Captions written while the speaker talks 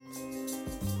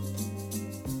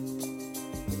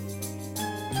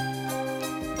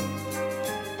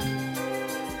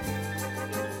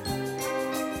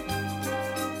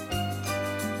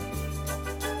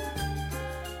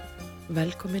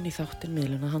Velkomin í þáttinn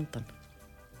Miðluna handan.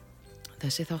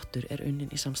 Þessi þáttur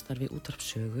unnin í samstarfi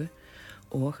útvarpssögu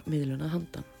og Miðluna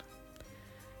handan,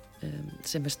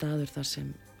 sem staður þar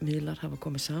sem miðlar hafa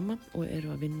komið saman og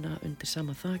eru að vinna undir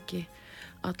sama þaki,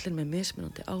 allir með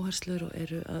mismunandi áherslur og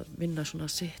eru að vinna svona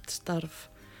sitt starf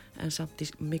en samt í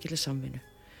mikilli samvinnu.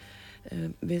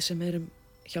 Við sem erum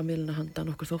hjá Miðluna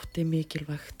handan, okkur þótti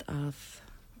mikilvægt að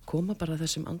koma bara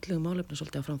þessum andlegu málefnum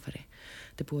svolítið á framfæri.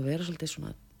 Þetta búið að vera svolítið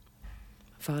svona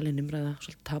falin umræða,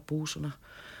 svolítið tabú svona,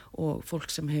 og fólk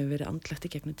sem hefur verið andlegt í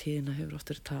gegnum tíðina hefur oft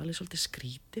verið talið svolítið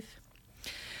skrítið,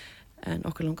 en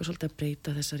okkur langar svolítið að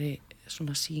breyta þessari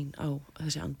svona sýn á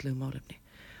þessi andlegu málefni,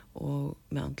 og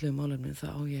með andlegu málefni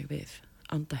þá á ég við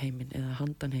andaheimin eða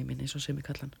handanheimin eins og sem ég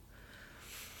kalla hann.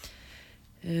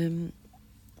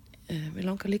 Mér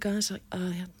langar líka aðeins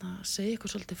að segja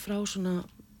ykkur svolítið frá svona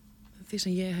því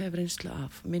sem ég hef reynslu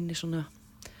af minni svona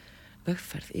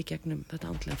vegferð í gegnum þetta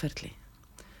andlega ferli.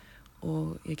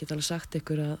 Og ég get alveg sagt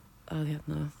ykkur að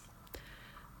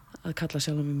kalla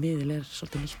sjálf mig Miðill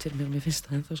svolítið nýtt fyrir mér, og mér finnst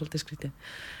það ennþá svolítið skrítið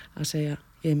að segja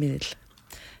ég er Miðill,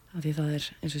 af því það eins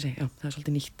og ég segi, já, það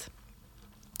svolítið nýtt.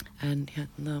 En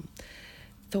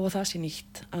þó að það sé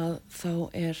nýtt að þá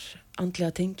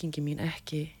andlega tengingi mín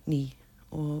ekki ný,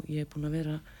 og ég búin að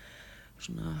vera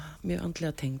svona mjög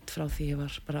andlega tengd frá því ég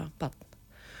var bara barn,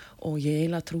 og ég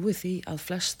eiginlega trúi því að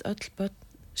flest öll börn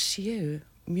séu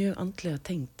mjög andlega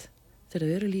tengd þegar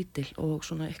þau eru lítil og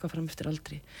svona eitthvað fram eftir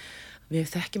aldri. Við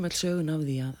þekkjum öll sögun af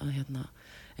því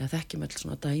eða þekkjum öll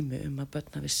svona dæmi að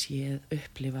börn hafi séð,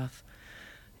 upplifað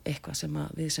eitthvað sem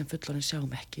við sem fullorðin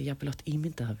sjáum ekki, jafnvel átt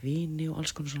ímyndað af vini og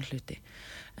alls konar svona hluti.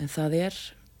 En það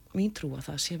mín trú að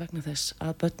það sé vegna þess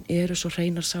að börn eru svo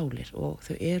hreinar sálir og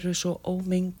þau eru svo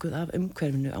ómenguð af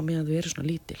umhverfinu á meðan þau eru svona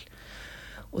lítil.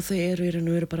 Og þau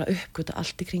eru bara að uppgöta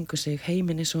allt í kringu sig,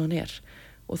 heiminn eins og hann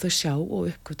og þau sjá og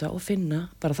uppgöta og finna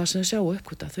bara það sem þau sjá og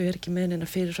uppgöta. Þau eru ekki með neina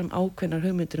fyrirfram ákveðnar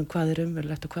hugmyndir hvað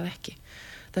raunverulegt og hvað ekki.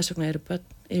 Þess vegna eru börn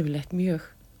yfirleitt mjög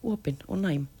opin og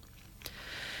næm.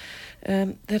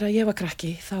 Þegar ég var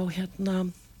krakki þá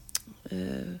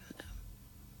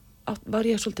var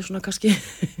ég svolítið svona kannski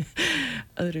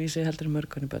öðruvísi heldur en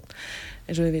mörg börn.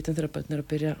 Eins og við vitum þegar börn eru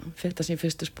að byrja að feta sín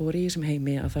fyrstu spori í þessum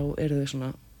heimi, að þá eru þau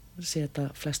svona setja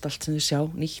flest allt sem þau sjá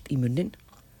nýtt í munninn.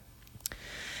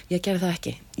 Ég gerði það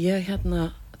ekki. Ég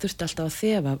þurfti alltaf að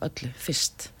þefa af öllu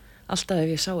fyrst. Alltaf ef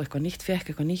ég sá eitthvað nýtt,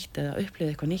 fékk eitthvað nýtt eða upplifði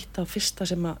eitthvað nýtt, þá fyrsta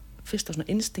svona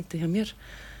instinktið hjá mér,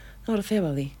 það var að þefa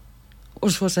af því.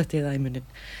 Og svo setti ég það í munninn.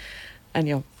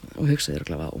 En já, og hugsaði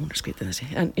örugglega hún skrítin þessi.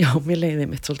 En já, mér leiði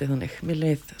mitt svolítið þannig. Mér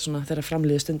leið svona þegar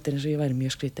framliðu stundir eins og ég væri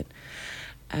mjög skrítin.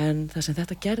 En það sem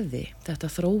þetta gerði,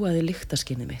 þetta þróaði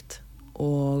lyktarskynið mitt.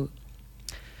 Og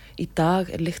í dag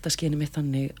lyktarskynið mitt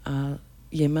þannig að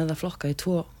ég með það flokka í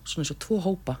tvo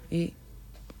hópa í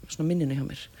svona minninu hjá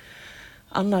mér.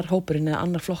 Annar hópurinn eða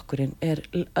annar flokkurinn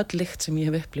öll lykt sem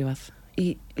ég hef upplifað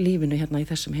í lífinu í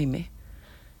þessum heimi.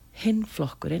 Hinn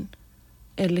flokkurinn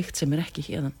lykt sem ekki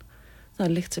héðan.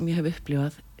 Það lykt sem ég hef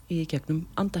upplifað í gegnum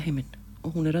andaheiminn,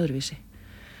 og hún öðruvísi.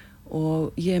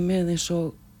 Og ég með eins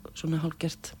og svona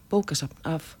hálfgert bókasafn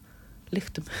af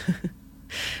lyktum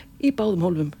í báðum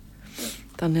hólfum.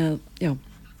 Þannig að, já,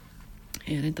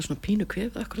 ég enda svona pínu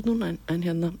kvef akkurat núna, en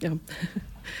já.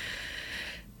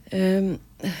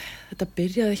 Þetta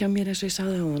byrjaði hjá mér eins og ég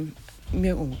sagði á hann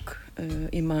mjög ung.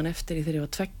 Ég man eftir þegar ég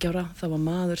var 2 ára, það var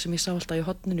maður sem ég sá alltaf í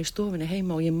horninu í stofunni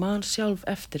heima, og ég man sjálf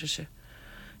eftir þessu.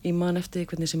 Ég man eftir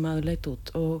hvernig þessi maður leit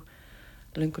út, og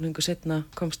löngu seinna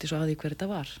komst ég svo að því hver þetta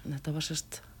var. En þetta var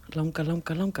sérst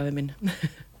langa við minn.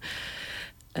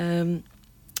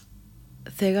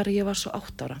 Þegar ég var svo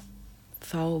 8 ára,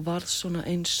 þá var svona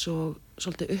eins og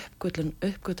svolítið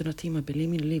uppgötunar tímabil í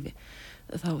mínu lífi.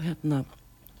 Þá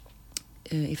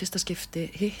í fyrsta skipti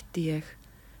hitti ég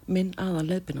minn aðal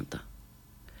leiðbeinanda,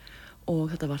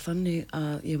 og þetta var þannig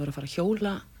að ég var að fara að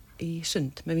hjóla í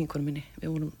sund með vinkonu minni. Við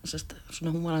vorum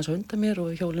svona, hún var aðeins á undan mér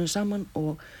og við hjóluðum saman,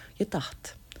 og ég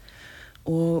datt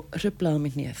og hruflaði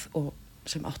mig hnéð, og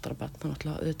sem 8 ára barn, þannig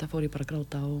að auðvitað fór ég bara að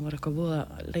gráta og var eitthvað voða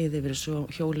leið yfir þessu, og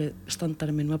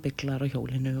standarinn minn var byglar á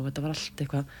hjólinu og þetta var allt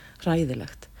eitthvað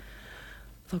hræðilegt.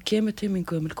 Þá kemur til mín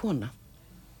gömul kona,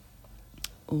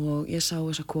 og ég sá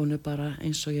þessa konu bara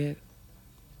eins og ég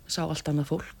sá allt annað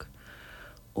fólk,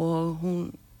 og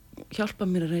hún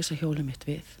hjálpaði mér að reisa hjólið mitt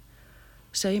við,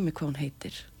 segi mig hvað hún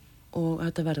heitir og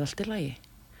þetta verði allt í lagi,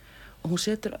 og hún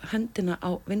setur hendina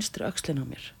á vinstri öxlina á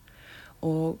mér,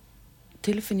 og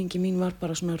tilfinningi mín var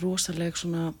bara svona rosaleg,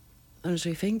 svona eins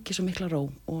og ég fengi svo mikla ró,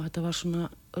 og þetta var svona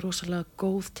rosalega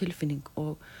góð tilfinning,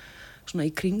 og svona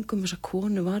í kringum þessa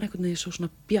konu var einhvern veginn svo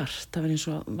svona bjart. Það var eins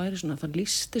og væri svona, það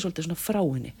lýsti svolítið svona frá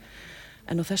henni.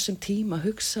 En á þessum tíma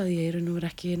hugsaði ég í raun og veru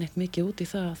ekki neitt mikið út í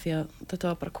það því að þetta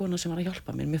var bara kona sem var að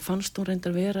hjálpa mér. Mér fannst hún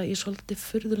reyndar vera í svolítið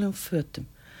furðulegum fötum.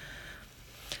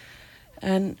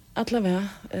 En allavega,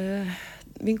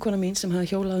 vinkona mín sem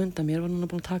hafði hjólað undan mér var núna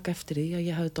búin að taka eftir því að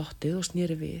ég hafði dottið og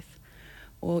sneri við.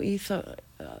 Og í það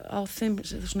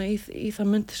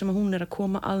mundi sem að hún að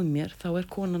koma að mér, þá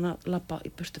konan að labba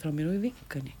í burtu frá mér og í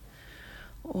vinkunni.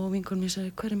 Og vinkonan mér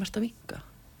sagði, hverjum ertu að vinka?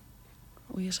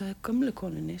 Og ég sagði gömlu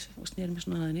konunni og sneri mér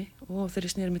svona að henni og þegar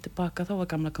ég sneri mér tilbaka þá var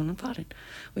gamla konan farin.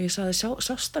 Og ég sagði,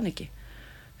 sást hann ekki?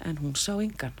 En hún sá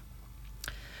engan.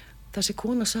 Þessi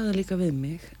kona sagði líka við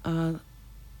mig að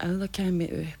ef það kæmi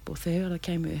upp og þegar það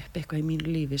kæmi upp eitthvað í mínu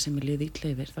lífi sem liði illa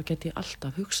yfir, þá geti ég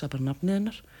alltaf hugsað bara nafnið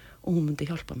hennar og hún myndi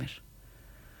hjálpa mér.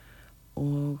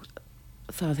 Og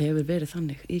það hefur verið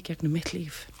þannig í gegnum mitt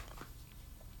líf.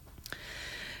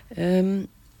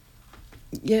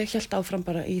 Ég hélt áfram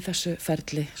bara í þessu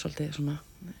ferli svolítið svona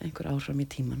einhver ár fram í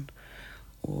tíman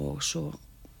og svo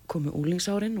komu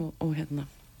úlingsárin og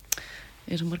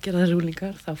eins og margir aðrir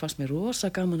úlingar þá fannst mér rosa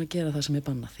gaman að gera það sem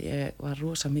bannað. Ég var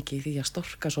rosa mikið í því að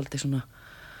storka svolítið svona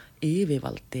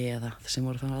yfirvaldi eða sem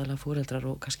voru þá aðalega foreldrar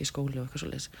og kannski skóli og eitthvað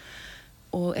svoleiðis.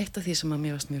 Og eitt af því sem að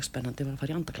mér varst mjög spennandi var að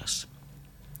fara í andaglass.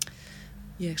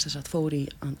 Ég sem sagt fór í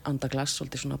andaglass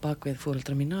svolítið svona bakvið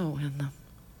foreldra mína og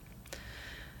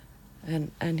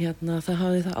En það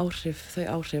hafði þau áhrif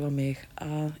á mig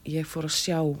að ég fór að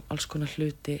sjá alls konar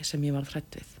hluti sem ég var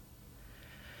hrædd við.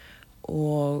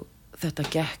 Og þetta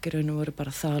gekk í raun og veru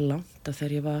bara það langt að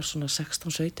þegar ég var svona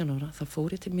 16-17 ára þá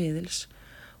fór ég til Miðils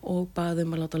og baði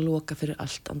að láta loka fyrir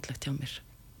allt andlegt hjá mér.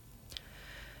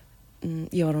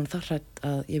 Ég var það hrædd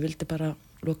að ég vildi bara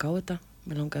loka á þetta.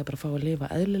 Mér langaði bara að fá að lifa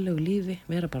eðlilegu lífi,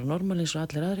 vera bara normal eins og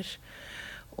allir aðrir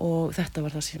og þetta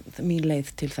var mín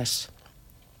leið til þess.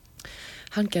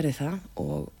 Hann gerði það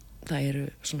og það eru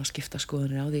svona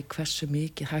skiptaskoðanir á því hversu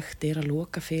mikið hægt að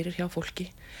loka fyrir hjá fólki.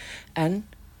 En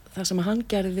það sem hann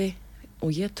gerði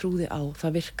og ég trúði á,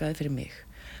 það virkaði fyrir mig.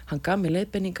 Hann gaf mér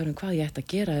leiðbeiningar hvað ég ætti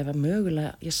að gera ef að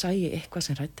mögulega ég sæi eitthvað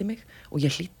sem hræddi mig og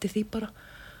ég hlýddi því bara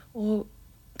og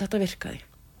þetta virkaði.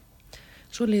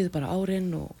 Svo liðu bara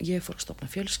árin og ég fór að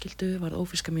stofna fjölskyldu, varð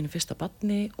ófríska mínu fyrsta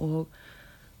barni og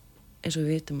eins og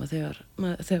við vitum að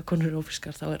þegar konur eru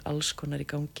ófrískar þá alls konar í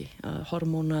gangi.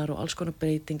 Hormónar og alls konar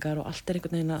breytingar og allt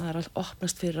einhvern veginn að það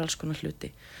opnast fyrir alls konar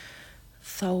hluti.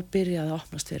 Þá byrjaði að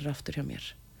opnast fyrir aftur hjá mér.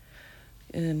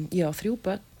 Ég á 3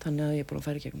 börn, þannig að ég búin að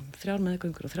fara í gegnum 3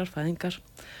 meðgöngur og 3 fæðingar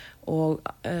og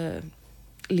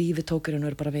lífið tók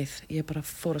bara við. Ég bara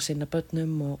fór að sinna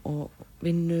börnum og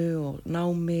vinnu og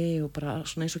námi og bara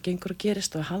svona eins og gengur að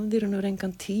gerist og hafði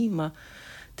engan tíma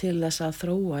til þess að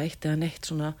þróa eitt eða neitt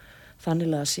svona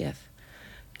þannilega séð.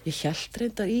 Ég hélt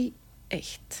reyndar í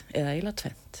 1 eða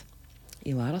eiginlega 2.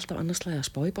 Ég var alltaf annarslagi að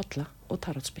spá í bolla og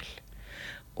tarotspil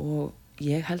og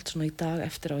ég held svona í dag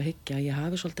eftir á að hyggja að ég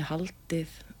hafi svolítið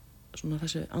haldið svona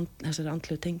þessari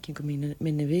andlegu tengingu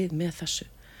minni við með þessu.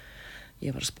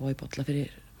 Ég var að spá í bolla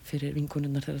fyrir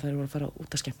vinkonurnar þegar þær voru að fara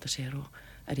út að skemmta sér og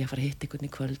ég að fara að hitta einhvern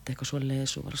í kvöld eitthvað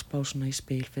svoleiðis og var að spá svona í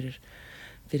spil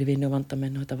fyrir vini og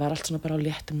vandamenn og þetta var allt svona bara á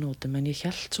léttum nótum en ég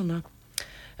hélt svona,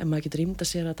 ef maður getur ímyndað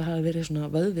sér að þetta hafi verið svona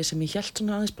vöðvi sem ég hélt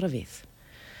svona aðeins bara við.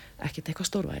 Ekkert eitthvað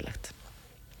stórvægilegt.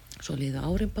 Svo liðu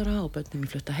árin bara og börnin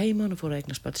mín flutta heiman og fór að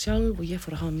eignast börn sjálf og ég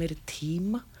fór að hafa meiri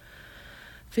tíma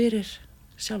fyrir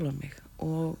sjálfan mig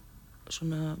og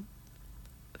svona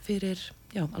fyrir,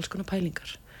 alls konar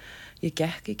pælingar. Ég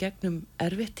gekk í gegnum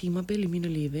erfitt tímabil í mínu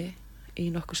lífi í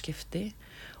nokkuð skipti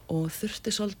og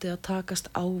þurfti svolítið að takast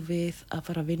á við að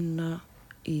fara að vinna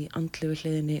í andlegu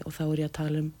hliðinni og þá ég að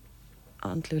tala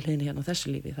andlegu hliðinni hérna á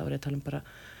þessu lífi, þá ég að tala bara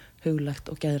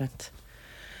huglegt og geðrænt.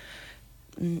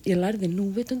 Ég lærði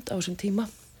núvitund á þessum tíma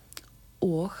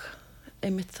og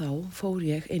einmitt þá fór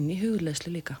ég inn í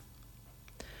hugleiðslu líka.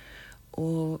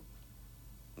 Og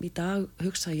í dag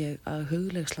hugsa ég að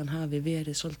hugleiðslan hafi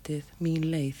verið svolítið mín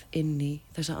leið inn í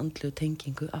þessa andlegu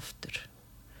tengingu aftur.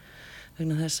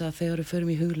 Vegna þess að þegar við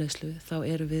förum í hugleiðslu þá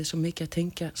erum við svo mikið að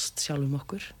tengjast sjálfum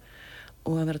okkur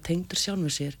og að vera tengdur sjálfum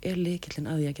sér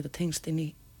lykillinn að því að geta tengst inn í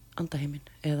andaheimin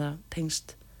eða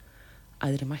tengst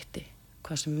æðri mætti,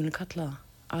 hvað sem við viljum kalla það,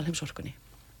 alheimsorkunni.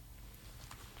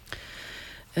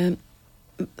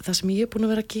 Það sem ég búin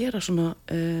að vera að gera svona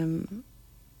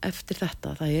eftir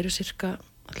þetta, það eru cirka,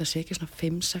 alltaf sé ekki svona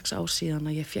 5-6 ár síðan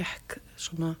að ég fekk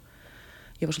svona,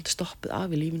 ég var svolítið stoppuð af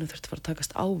í lífinu, þurfti að fara að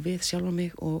takast á við sjálfa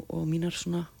mig og mínar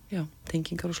svona,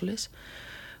 tengingar og svoleiðis.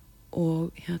 Og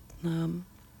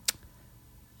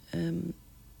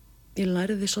ég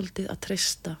lærði svolítið að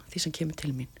treysta því sem kemur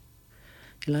til mín.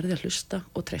 Ég lærði að hlusta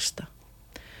og treysta.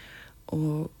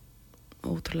 Og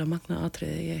ótrúlega magna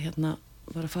atriði, ég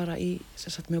var að fara í,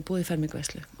 sem sagt, mér var boðið í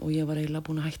fermingarveislu og ég var eiginlega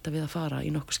búin að hætta við að fara í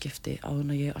nokkuð skipti áður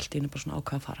en að ég allt í einu bara svona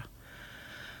ákvað að fara.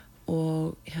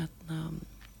 Og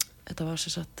þetta var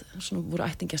sem sagt, svona voru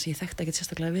ættingjar sem ég þekkti ekkert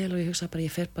sérstaklega vel og ég hugsaði bara,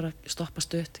 ég fer bara, stoppa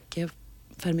stutt, gef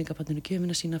fermingarbarninu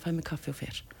gjöfina sína, fæ mig kaffi og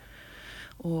fer.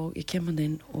 Og ég kem hann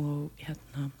inn og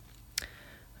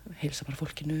heilsa bara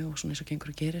fólkinu og svona eins og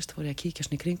gengur og gerist, fór ég að kíkja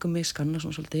svona í kringum mig, skanna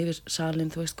svona svolítið yfir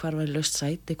salinn, þú veist, hvar var laust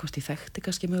sæti, hvort ég þekkti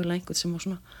kannski mögulega einhvern sem var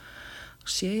svona, og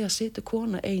sé ég að situr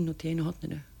kona ein út í einu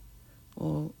horninu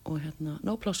og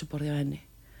ná plásuborði á henni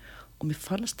og mér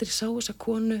fannst þegar ég sá þessa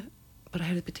konu bara,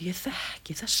 heyrðu, byrju, ég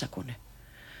þekki þessa konu,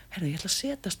 heyrðu, ég ætla að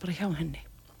setjast bara hjá henni.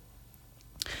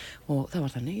 Og það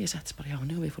var þannig, ég settist bara hjá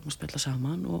henni og við fórum að spjalla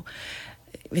saman og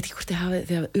veit ekki hvort þið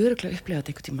hafið örugglega upplifað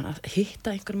einhvern tímann að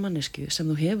hitta einhver mannesku sem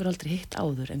þú hefur aldrei hitt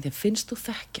áður en þér finnst þú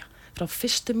þekkja frá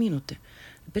fyrstu mínútu,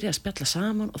 við byrjaði að spjalla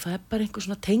saman og það er bara einhver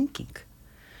svona tenging.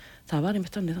 Það var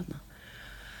einmitt þannig þarna.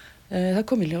 Það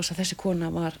kom í ljós að þessi kona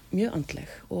var mjög andleg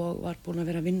og var búin að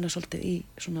vera að vinna svolítið í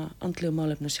svona andlegu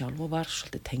málefni sjálf og var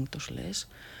svolítið tengd og svoleiðis.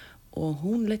 Og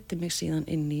hún leiddi mig síðan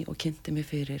inn í og kynnti mig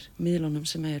fyrir miðlunum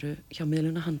sem eru hjá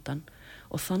miðluna handan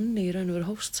og þannig í raun og veru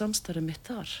hófst samstarfið mitt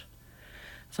þar.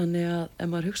 Þannig að ef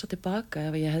maður hugsa tilbaka,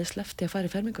 ef ég hefði sleppt í að fara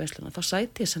í fermingarveisluna, þá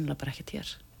sæti ég sennilega bara ekkert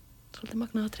hér. Svolítið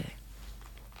magnað atriði.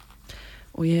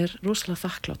 Og ég er rosalega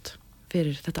þakklát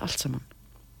fyrir þetta allt saman.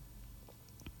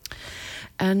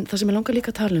 En það sem ég langar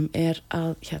líka að tala er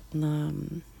að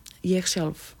ég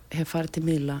sjálf hef farið til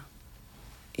miðla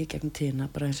í gegnum tíðina,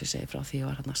 bara eins og ég segi frá því ég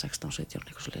var 16, 17,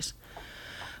 eitthvað svoleiðis.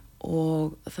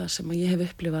 Og það sem ég hef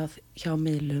upplifað hjá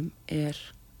miðlum þeir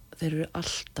eru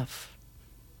alltaf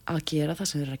að gera það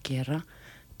sem þeir eru að gera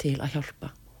til að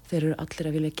hjálpa. Þeir eru allir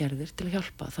að vilja gerðir til að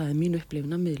hjálpa. Það er mín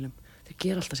upplifun af miðlum. Þeir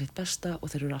gera alltaf sitt besta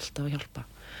og þeir eru alltaf að hjálpa.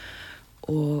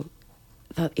 Og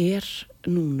það er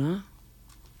núna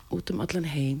út allan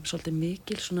heim svolítið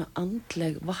mikil svona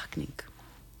andleg vakning.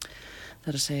 Það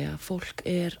er að segja, fólk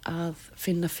er að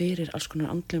finna fyrir alls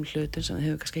konar andlegum hlutum sem það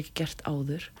hefur kannski ekki gert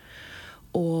áður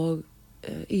og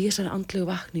í þessari andlegu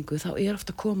vakningu þá er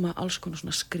ofta að koma alls konar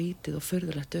svona skrítið og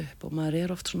furðulegt upp og maður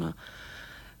er oft svona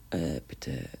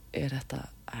er þetta,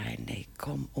 nei,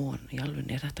 come on, í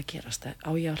alveg er þetta að gerast,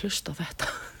 á ég að hlusta á þetta?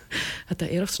 Þetta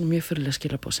er oft svona mjög furðulega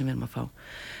skilaboð sem við erum að fá.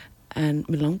 En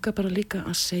mér langar bara líka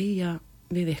að segja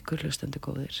við ykkur hlustendur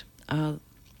góðir að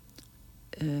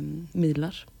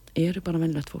miðlar eru bara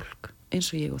venjulegt fólk, eins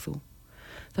og ég og þú.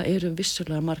 Það eru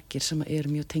vissulega margir sem eru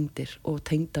mjög tengdir og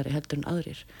tengdari heldur en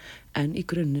aðrir, en í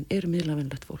grunninn eru miðla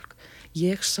venjulegt fólk.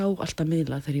 Ég sá alltaf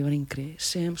miðla þegar ég var yngri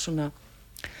sem svona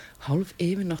hálf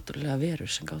yfirnáttúrulega verur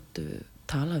sem gátu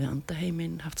talað við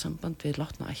andaheiminn, haft samband við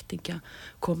látna ættingja,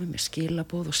 komið með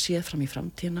skilaboð og séð fram í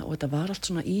framtíðina og þetta var allt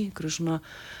svona í einhverju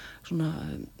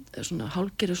svona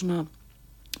hálfgerðu svona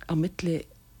á milli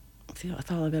því að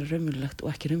það að vera raunverulegt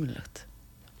og ekki raunverulegt.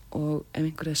 Og ef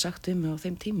einhver hefði sagt við mig á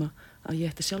þeim tíma að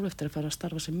ég ætti sjálf eftir að fara að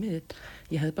starfa sem miðill,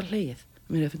 ég hefði bara hlegið.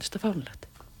 Mér hefði fundist það fáránlegt.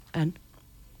 En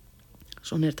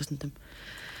svona er þetta stundum.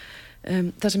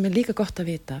 Það sem er líka gott að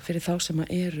vita fyrir þá sem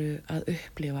eru að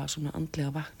upplifa svona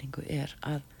andlega vakningu er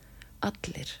að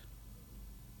allir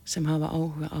sem hafa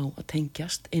áhuga á að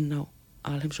tengjast inn á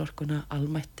alheimsorkuna,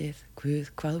 almættið,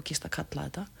 Guð, hvað þú kýst að kalla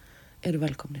þetta, eru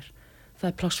velkomnir. Það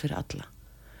er pláss fyrir alla.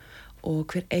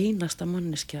 Og hver einasta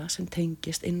manneskja sem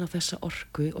tengist inn á þessa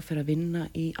orku og fer að vinna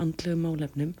í andlegum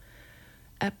málefnum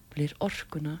eflir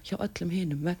orkuna hjá öllum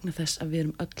hinum vegna þess að við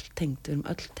erum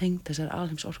öll tengd þessari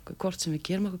alheimsorku, hvort sem við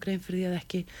gerum okkur grein fyrir því eða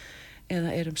ekki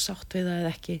eða erum sátt við það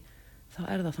eða ekki, þá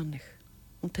er það þannig.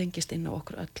 Hún tengist inn á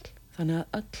okkur öll. Þannig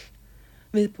að öll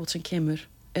viðbót sem kemur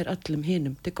er öllum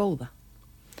hinum til góða.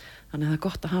 Þannig að það er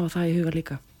gott að hafa það í huga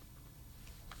líka.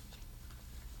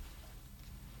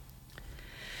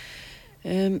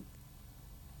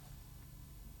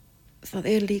 Það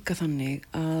er líka þannig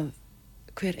að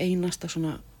hver einasta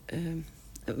svona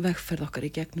vegferð okkar í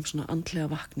gegnum svona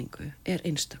andlega vakningu er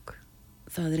einstök.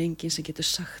 Það er enginn sem getur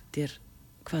sagt þér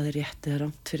hvað er rétt eða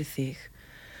rangt fyrir þig.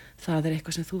 Það er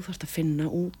eitthvað sem þú þarft að finna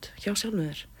út hjá sjálfum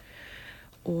þér.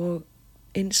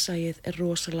 Og innsæið er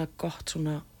rosalega gott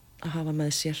svona að hafa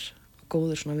með sér,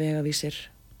 góður svona vegavísir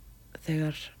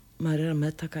þegar maður er að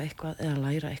meðtaka eitthvað eða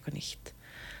læra eitthvað nýtt.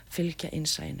 Fylgja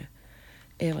innsæinu.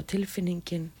 Ef að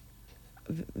tilfinningin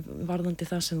varðandi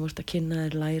það sem þú ert að kynna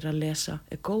þér, læra, lesa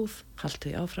er góð, haltu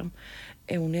því áfram.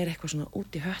 Ef hún er eitthvað svona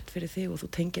út í hött fyrir þig og þú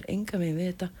tengir engan veginn við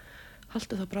þetta,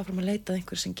 haltu þá bara áfram að leita að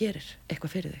einhverju sem gerir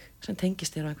eitthvað fyrir þig, sem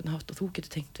tengist þér á einhvern hátt og þú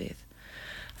getur tengt við.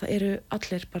 Það eru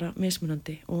allir bara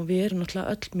mismunandi og við erum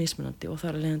náttúrulega öll mismunandi og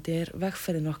þar af leiðandi er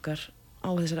vegferðin okkar á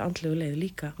þessari andlegu leið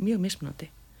líka mjög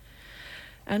mismunandi.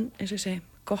 En eins og ég segi,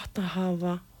 gott að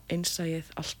hafa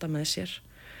innsæið alltaf með sér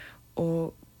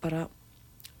og bara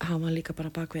hafa líka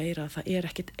bara bak við eyra að það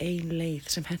ekkert ein leið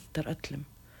sem hentar öllum.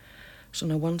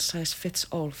 Svona one size fits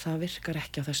all, það virkar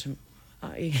ekki á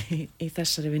í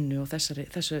þessari vinnu og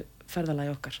þessu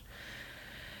ferðalagi okkar.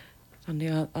 Þannig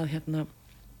að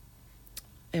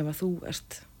ef að þú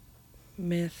ert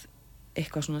með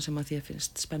eitthvað svona sem að þér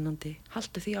finnst spennandi,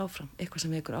 haltu því áfram, eitthvað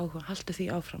sem vekur áhuga, haltu því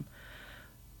áfram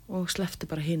og slepptu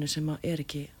bara hinu sem að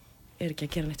ekki að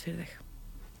gera neitt fyrir þig.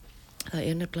 Það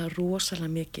nefnilega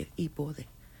rosalega mikið í boði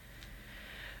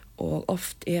og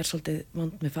oft svolítið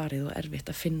vand með farið og erfitt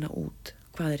að finna út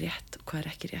hvað rétt og hvað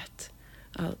ekki rétt,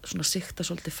 að svona sigta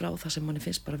svolítið frá það sem manni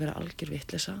finnst bara að vera algjör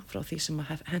vitleysa, frá því sem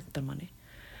að hentar manni.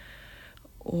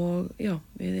 Og já,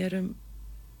 við erum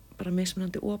bara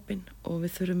mismunandi opin og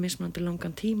við þurfum mismunandi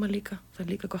langan tíma líka.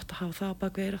 Það líka gott að hafa það á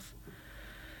bak við eyrað.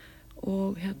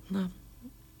 Og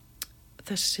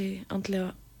þessi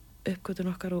andlega uppgötun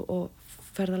okkar og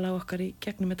ferðalag okkar í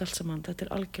gegnum þetta allt saman,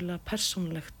 þetta algjörlega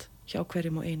persónulegt hjá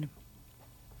hverjum og einum.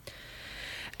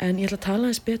 En ég ætla að tala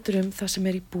eins betur það sem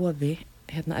í boði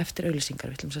eftir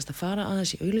auglýsingar. Við ætlum að fara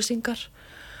aðeins í auglýsingar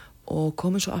og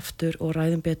komum svo aftur og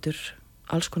ræðum betur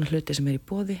alls konar hluti sem í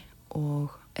boði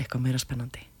og eitthvað meira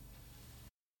spennandi.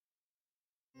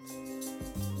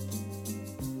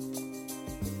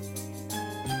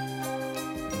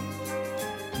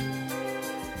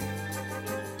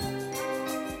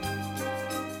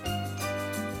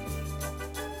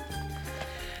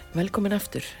 Velkomin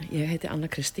aftur, ég heiti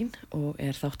Kristín og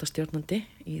þáttastjórnandi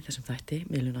í þessum þætti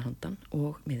Miðlunahandan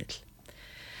og Miðill.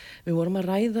 Við vorum að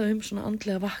ræða svona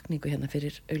andlega vakningu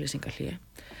fyrir auglýsingahlé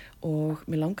og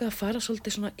mér langaði að fara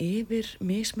svolítið svona yfir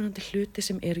mismunandi hluti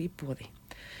sem í boði.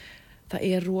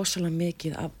 Það rosalega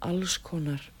mikið af alls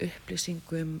konar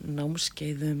upplýsingum,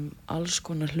 námskeiðum, alls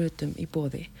konar hlutum í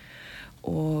boði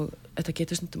og þetta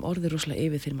getur stundum orðið rosalega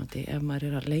yfirþyrmandi ef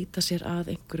maður að leita sér að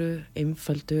einhverju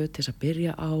einföldu til að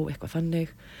byrja á eitthvað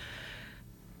þannig.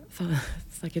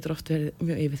 Það getur oft verið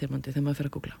mjög yfirþyrmandi þegar maður fer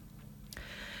að googla.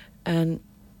 En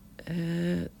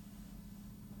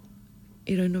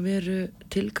í raun og veru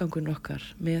tilgangun okkar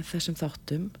með þessum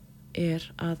þáttum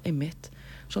að einmitt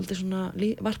svolítið svona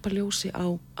varpa ljósi á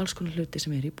alls konar hluti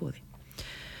sem í boði.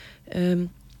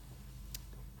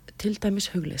 Til dæmis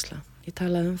hugleiðsla. Ég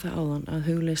talaði það áðan að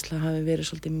hugleiðsla hafi verið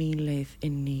svolítið mín leið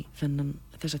inn í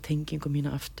þessa tengingu mína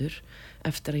aftur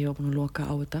eftir að ég var búin að loka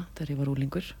á þetta þegar ég var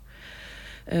unglingur.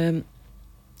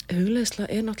 Hugleiðsla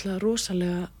náttúrulega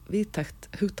rosalega víðtækt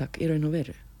hugtak í raun og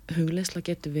veru. Hugleiðsla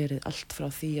getur verið allt frá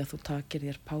því að þú takir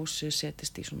þér pásu,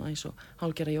 setist í svona eins og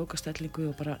hálfgerða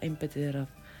jógastellingu og bara einbeitið þér af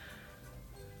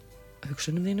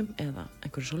hugsunum þínum eða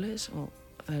einhverju svoleiðis og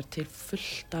það til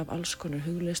fullt af alls konar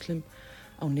hugleiðslum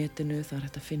á netinu. Það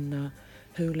hægt að finna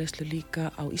hugleiðslu líka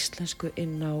á íslensku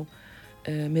inn á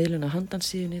Miðlunahandan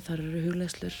síðunni, þar eru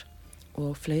hugleiðslur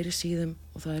og fleiri síðum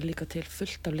og það líka til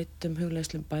fullt af litum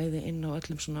hugleiðslum bæði inn á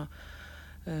öllum svona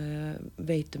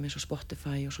veitum eins og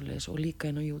Spotify og svoleiðis og líka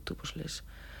inn á YouTube og svoleiðis.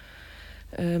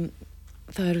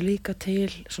 Það eru líka til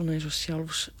svona eins og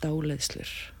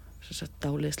sjálfsdáleiðslur,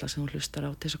 dáleiðsla sem hún hlustar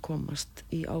á til þess að komast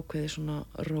í ákveði svona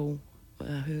ró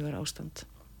eða hugar ástand.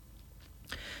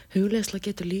 Hugleiðsla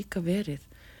getur líka verið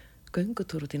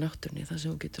göngutúr út í náttúrunni, þar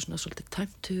sem hún getur svona svolítið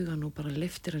tæmt hugan og bara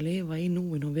leyftir að lifa í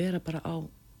núinu og vera bara á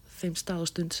þeim stað og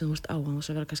stund sem þú ert á, þannig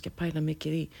að vera kannski að pæla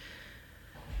mikið í,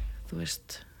 þú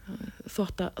veist,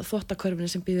 þvottakörfunni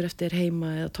sem býður eftir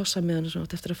heima eða tossamiðan sem þú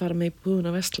ert eftir að fara með í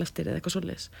búðuna vesla eftir eða eitthvað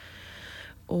svoleiðis.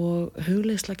 Og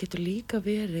hugleiðsla getur líka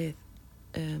verið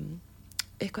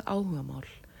eitthvað áhugamál.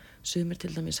 Sumir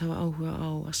til dæmis hafa áhuga á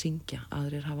að syngja,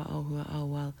 aðrir hafa áhuga á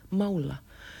að mála.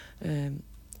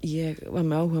 Ég var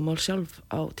með áhugamál sjálf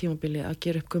á tímabili að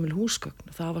gera upp gömul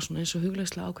húsgögn. Það var svona eins og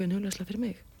ákveðin hugleiðsla fyrir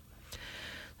mig.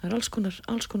 Það alls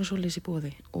konar svoleiðis í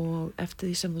boði og eftir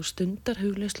því sem þú stundar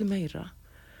hugleiðslu meira,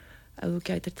 ef þú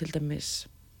gætir til dæmis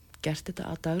gert þetta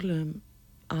að daglegum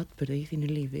atburði í þínu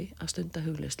lífi að stunda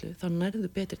hugleiðslu, þá nærðu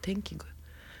betri tengingu.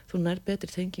 Þú nær betri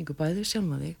tengingu bæði við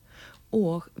sjálfa þig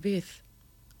og við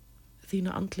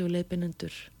þína andlegu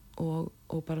leiðbeinendur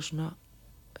og bara svona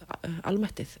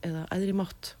almættið eða æðri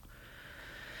mátt.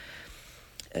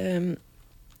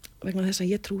 Vegna þess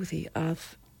að ég trúi því að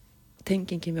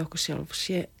tengingin við okkur sjálf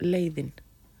sé leiðin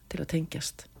til að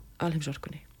tengjast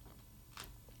alheimsorkunni.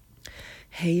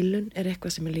 Heilun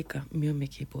eitthvað sem líka mjög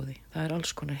mikið í boði. Það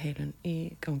alls konar heilun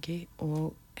í gangi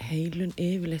og heilun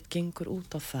yfirleitt gengur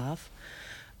út á það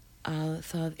að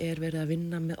það verið að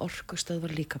vinna með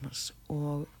orkustöðvar líkamans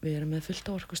og við erum með fullt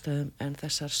á orkustöðum en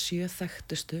þessar 7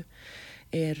 þekktustu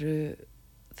eru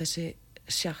þessi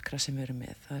chakra sem við erum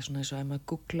með. Það svona eins og ef maður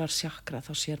googlar chakra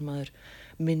þá sér maður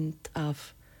mynd af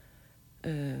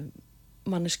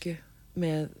mannesku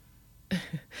með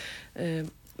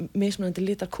mismunandi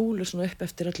litar kúlur svona upp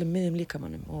eftir öllum miðjum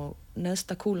líkamannum og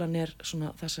neðsta kúlan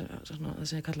svona það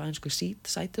sem ég kalla á ensku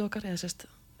sætið okkar eða sérst,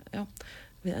 já,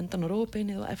 við endan á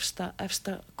rófubeinið og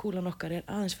efsta kúlan okkar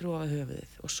aðeins fyrir ofan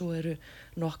höfuðið og svo eru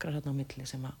nokkrar þarna á milli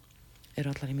sem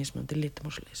eru allar í mismunandi litum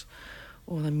og svoleiðis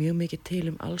og það mjög mikið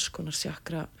til alls konar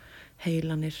sjakra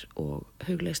heilanir og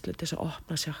hugleiðslu til þess að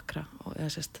opna sjakra eða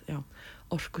sérst, já,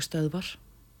 orkustöðvar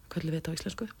köllum við þetta á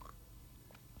íslensku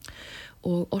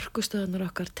og orkustöðvarnar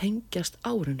okkar tengjast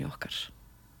árunni okkar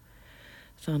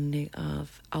þannig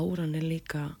að áran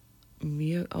líka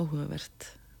mjög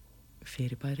áhugavert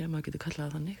fyrirbæri, maður getur kallað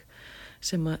það þannig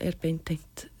sem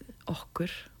beintengt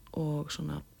okkur og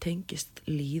svona tengist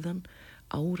líðan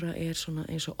ára svona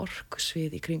eins og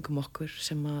orkusvið í kringum okkur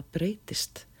sem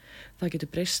breytist það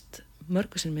getur breyst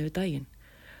mörgu sinnum yfir daginn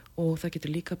og það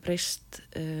getur líka breyst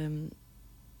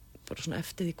bara svona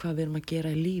eftir því hvað við erum að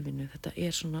gera í lífinu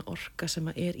þetta svona orka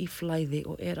sem í flæði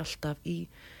og alltaf í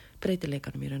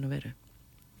breytileikanum í raun og veru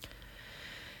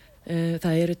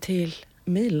það eru til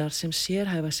miðlar sem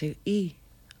sérhæfa sig í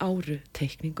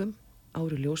áruteikningum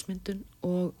áruljósmyndun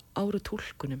og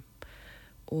árutúlkunum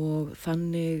og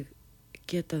þannig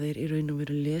geta þeir í raun og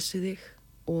veru lesið þig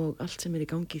og allt sem í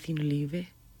gangi í þínu lífi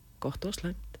gott og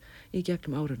slæmt í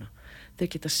gegnum áruna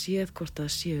þeir geta séð hvort það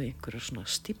séu einhverjar svona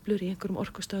stíflur í einhverjum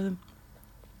orkustöðum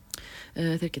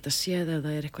þeir geta séð ef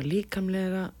það eitthvað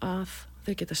líkamlega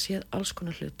þeir geta séð alls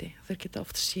konar hluti þeir geta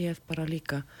oft séð bara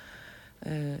líka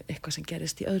eitthvað sem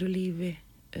gerist í öðru lífi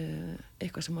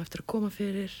eitthvað sem á eftir að koma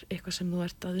fyrir eitthvað sem þú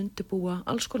ert að undirbúa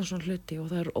alls konar svona hluti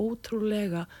og það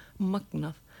ótrúlega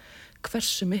magnað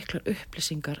hversu miklar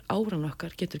upplýsingar áran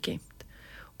okkar getur geymt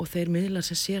og þeir miðlar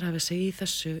sem sérhæfa sig í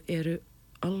þessu eru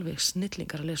alveg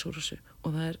snillingar að lesa úr þessu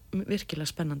og það virkilega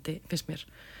spennandi, finnst mér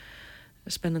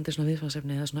spennandi svona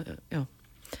viðfangsefni eða svona, já,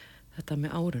 þetta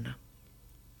með áruna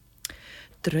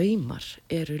draumar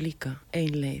eru líka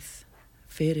ein leið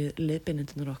fyrir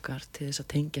leiðbeinendunar okkar til þess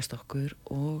að tengjast okkur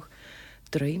og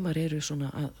draumar eru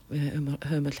svona að við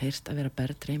höfum öll heyrt að vera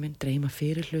bergdreymin, dreyma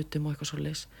fyrir hlutum og eitthvað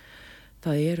svoleiðis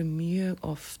það eru mjög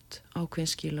oft ákveðin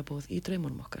skilaboð í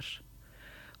draumunum okkar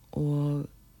og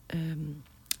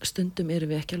stundum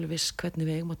erum við ekki alveg viss hvernig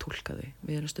við eigum að túlka þau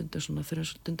við erum þurfum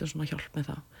stundum svona hjálp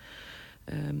með það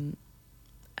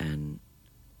en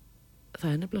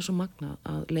það nefnilega svo magnað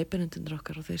að leiðbeinendurnir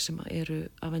okkar og þeir sem eru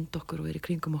að venda okkur og eru í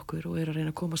kringum okkur og eru að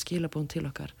reyna að koma skilaboðum til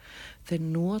okkar þeir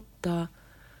nota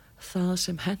það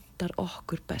sem hentar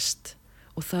okkur best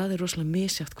og það rosalega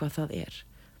misjafnt hvað það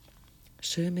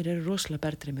sumir eru rosalega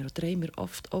bergdreymir og dreymir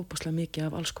oft óbúslega mikið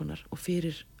af alls konar og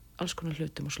fyrir alls konar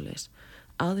hlutum og svoleiðis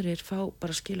aðrir fá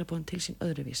bara skilaboðin til sín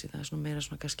öðruvísi það svona meira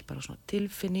svona kannski bara svona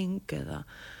tilfinning eða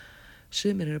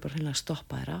sumir eru bara hreinlega að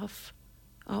stoppa þér af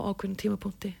á ákveðnum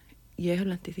tímapunkti ég hef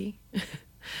lent í því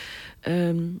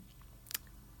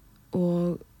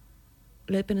og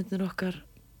leiðbeinendurnir okkar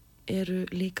eru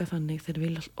líka þannig þeir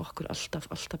vilja okkur alltaf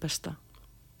besta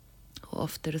og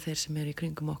oft eru þeir sem eru í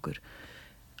kringum okkur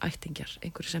ættingjar,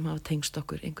 einhverju sem hafa tengst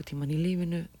okkur einhver tíman í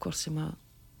lífinu, hvort sem að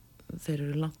þeir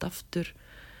eru langt aftur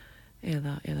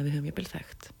eða við höfum jafnvel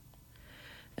þekkt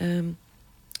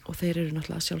og þeir eru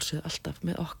náttúrulega sjálfsögðu alltaf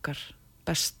með okkar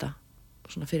besta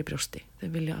svona fyrir brjósti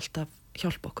þeir vilja alltaf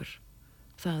hjálpa okkur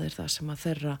það það sem að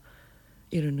þeirra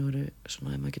í raun og veru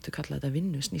svona ef maður getur kallað þetta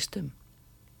vinnu snýst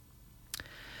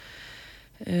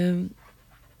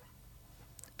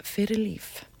fyrir líf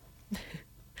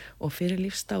og fyrir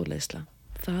lífsdáleiðsla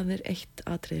það eitt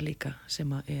atriði líka sem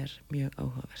að mjög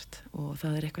áhugavert og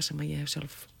það eitthvað sem að ég hef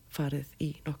sjálf farið í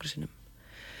nokkru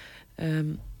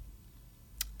sinnum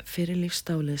fyrir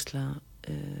lífsdáleiðsla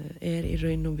í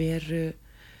raun og veru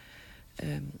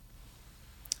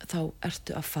þá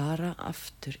ertu að fara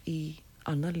aftur í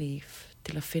annar líf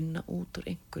til að finna út úr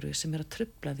einhverju sem að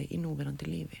trufla þig í núverandi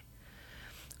lífi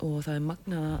og það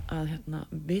magnað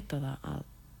að vita það að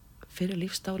fyrir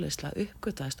lífsdáleiðsla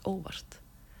uppgötaðist óvart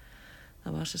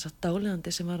það var sem sagt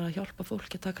dáleiðandi sem var að hjálpa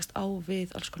fólki að takast á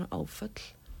við alls konar áföll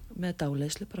með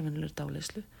dáleiðslu, bara venjulegur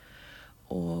dáleiðslu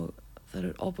og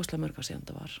það óbúslega mörg á síðan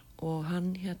það var og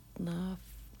hann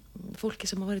fólki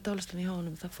sem var í dáleiðslunni hjá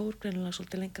honum það fór greinilega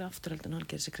svolítið lengra aftur heldur en hann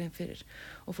gerði sig grein fyrir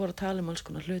og fór að tala alls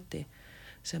konar hluti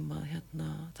sem að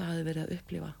það hafði verið að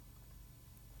upplifa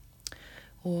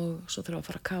og svo þegar að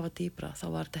fara að kafa dýpra þá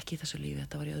var þetta ekki í þessu lífi,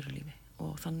 þetta var í öðru lífi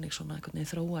og þannig svona einhvern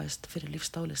veginn þróaðist fyrir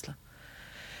lífsdáleiðsla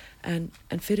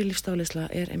en fyrir lífsdáleiðsla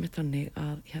einmitt þannig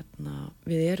að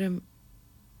við erum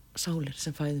sálir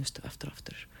sem fæðumstu aftur og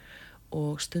aftur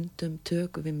og stundum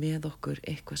tökum við með okkur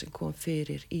eitthvað sem kom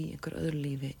fyrir í einhver öðru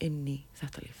lífi inn í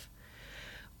þetta líf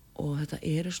og þetta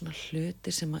eru svona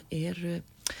hluti sem að eru,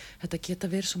 þetta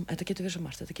getur verið svo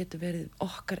margt, þetta getur verið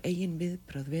okkar eigin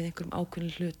viðbrögð við einhverjum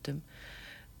ákveðnum hlutum,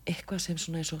 eitthvað sem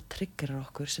svona eins og triggerar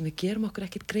okkur, sem við gerum okkur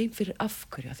ekkert grein fyrir af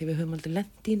hverju, því við höfum aldrei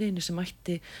lent í neinu sem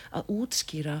ætti að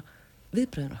útskýra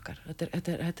viðbröðin okkar.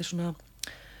 Þetta er svona,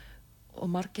 og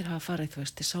margir hafa farið,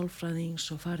 til sálfræðings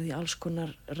og farið í alls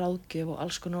konar ráðgjöf og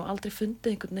alls konar og aldrei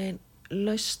fundið einhvern veginn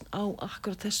lausn á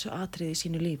akkurat þessu atriði í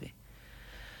sínu lífi.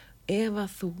 Ef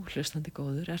að þú, hlustandi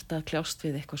góður, ert að kljást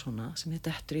við eitthvað svona sem þið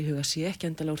dettur í huga sé ekki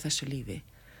endilega úr þessu lífi,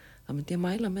 þá myndi ég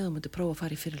mæla með og myndi prófa að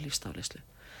fara í fyrirlífsdáleiðslu.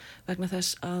 Vegna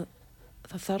þess að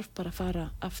það þarf bara að fara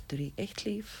aftur í eitt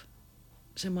líf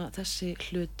sem að þessi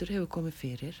hlutur hefur komið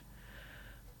fyrir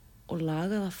og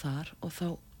laga það þar, og þá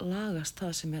lagast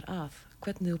það sem er að,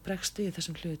 hvernig þú bregst við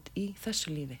þessum hlut í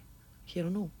þessu lífi, hér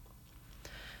og nú.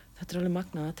 Þetta er alveg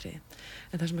magnað atriði.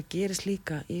 En það sem að gerist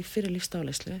líka í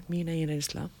fyrirlífsdáleiðslu, mín eigin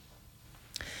reynsla,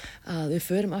 að við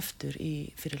förum aftur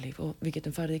í fyrirlíf og við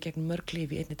getum farið í gegnum mörg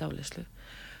líf í einni dáleiðslu,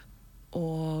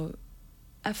 og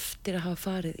eftir að hafa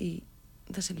farið í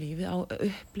þessi lífi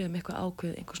upplifum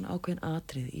einhver svona ákveðin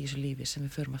atriði í þessu lífi sem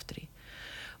við förum aftur í,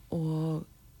 og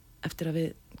eftir að við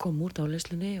komum úr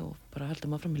dáleiðslunni og bara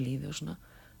haldum áfram í lífi og svona,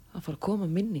 það fara að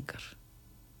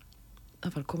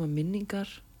koma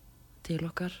minningar til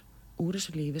okkar úr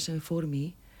þessu lífi sem við fórum í,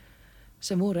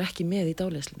 sem voru ekki með í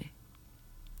dáleiðslunni.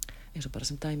 Eins og bara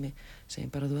sem dæmi,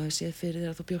 segjum bara að þú hefði séð fyrir þér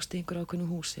að þú bjóst í einhver ákveðnu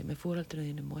húsi með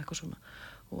foreldrum og eitthvað svona,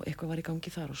 og eitthvað var í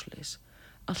gangi þar og svoleiðis.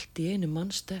 Allt í einu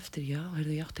manstu eftir, já,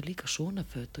 heyrðu, ég átti líka svona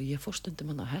föt og ég fór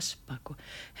stundum hann á hestbak, og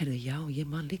heyrðu, já, ég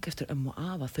man líka eftir ömmu og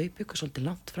afa, þau byggu svolítið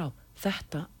langt frá.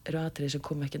 Þetta eru atriði sem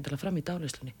kom ekki endilega fram í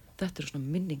dáleiðslunni. Þetta eru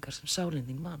svona minningar sem sálin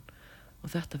þín man,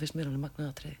 og þetta finnst mér alveg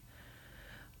magnað atriði.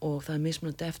 Og það er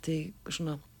mismunandi eftir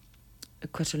svona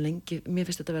hversu lengi, mér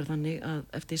finnst þetta vera þannig að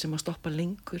eftir því sem að stoppa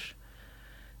lengur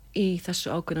í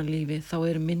þessu ákveðna lífi, þá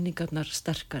eru minningarnar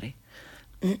sterkari.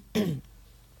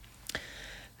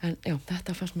 En já,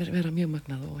 þetta fannst mér vera mjög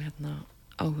magnað og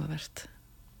áhugavert.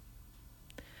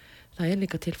 Það er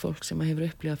líka til fólk sem hefur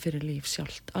upplifað fyrir líf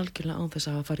sjálft, algjörlega án þess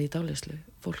að hafa farið í dáleiðslu.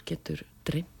 Fólk getur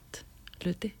dreymt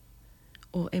hluti,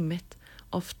 og einmitt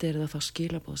oft er það þá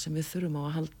skilaboð sem við þurfum á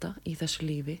að halda í þessu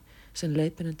lífi, sem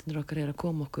leiðbeinendurnir okkar er að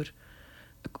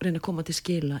reyna að koma til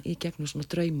skila í gegnum svona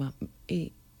drauma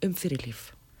fyrirlíf.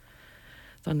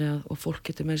 Þannig að, og fólk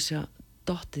getur með þess að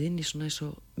dottið inn í svona eins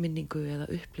og minningu eða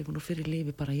upplifun og fyrir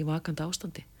lífi bara í vakandi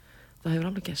ástandi. Það hefur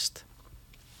alveg gerst.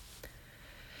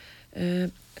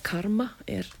 Karma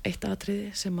er eitt atriði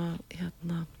sem að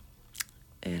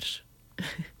er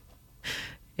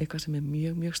eitthvað sem er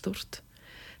mjög, mjög stórt.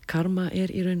 Karma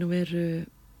er í raun og veru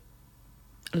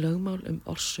lögmál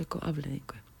orsök og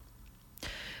afleiðingu.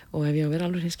 Og ef ég á að vera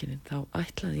alveg hreinskilin, þá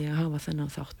ætlaði ég að hafa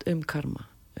þennan þátt karma.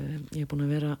 Ég er búin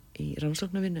að vera í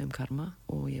rannsóknarvinnu karma,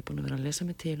 og ég er búin að vera að lesa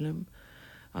mig til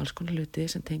alls konar hluti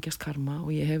sem tengjast karma,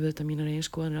 og ég hef auðvitað mínar eigin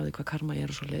skoðanir á því hvað karma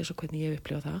er og svo leiðis og hvernig ég hef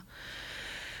upplifað það.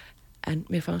 En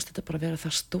mér fannst þetta bara vera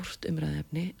það stórt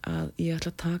umræðefni að ég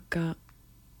ætla að taka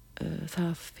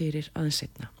það fyrir aðeins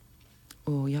seinna,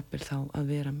 og jafnvel þá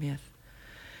að vera með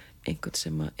einhvern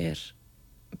sem er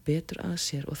betur að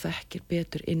sér og þekkir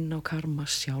betur inn á karma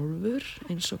sjálfur,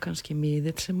 eins og kannski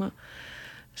Miðill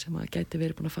sem að gæti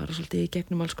verið búin að fara svolítið í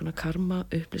gegnum alls konar karma,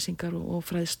 upplýsingar og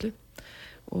fræðslu,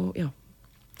 og já,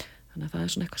 þannig að það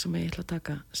er svona eitthvað sem ég ætla að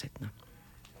taka seinna.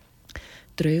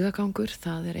 Draugagangur,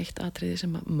 það er eitt atriði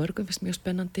sem mörgum finnst mjög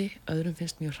spennandi, öðrum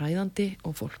finnst mjög hræðandi,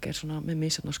 og fólk er svona með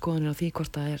misjafnar skoðanir á því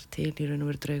hvort það er til í raun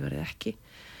og veru draugar eða ekki.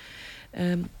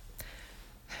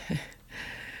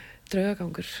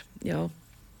 Draugagangur, já,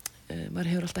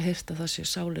 maður hefur alltaf heyrt að það séu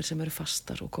sálir sem eru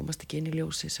fastar og komast ekki inn í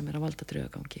ljósi sem er að valda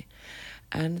draugagangi,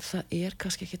 en það er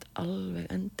kannski ekkit alveg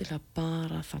endilega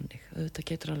bara þannig. Þetta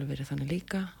getur alveg verið þannig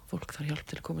líka, fólk þarf hjálp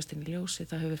til að komast inn í ljósi,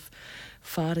 það hefur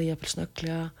farið jafnvel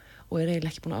snögglega og er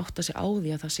eiginlega ekki búin að átta sig á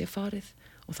því að það sé farið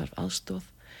og þarf aðstoð.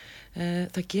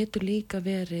 Það getur líka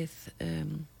verið,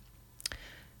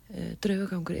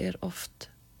 draugagangur er oft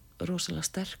rosalega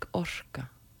sterk orka,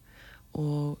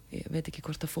 og ég veit ekki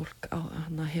hvort að fólk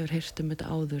hefur heyrt þetta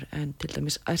áður, en til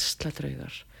dæmis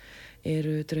ærsladraugar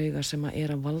eru draugar sem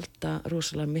að valda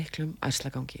rosalega miklum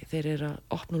ærslagangi. Þeir eru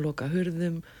að opna og loka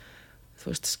hurðum,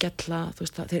 skella,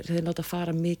 þeir láta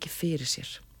fara mikið fyrir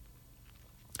sér.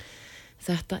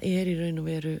 Þetta er í raun og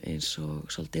veru eins og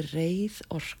svolítið reið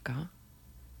orka,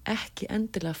 ekki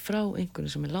endilega frá einhverju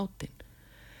sem er látin.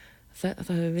 Það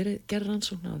hefur verið gerð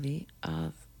rannsókn á því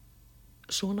að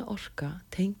svona orka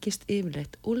tengist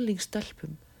yfirleitt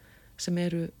unglingsstelpum sem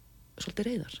eru svolítið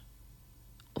reiðar,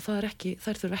 og þær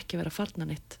þurfa ekki að vera farnar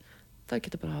neitt, þær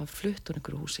getur bara að hafa flutt úr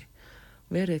einhverju húsi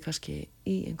verið kannski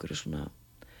í einhverju svona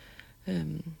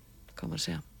hvað maður að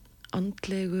segja,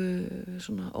 andlegu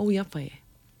svona ójafnvægi,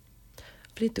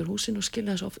 flytur húsin og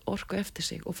skilja þessu orku eftir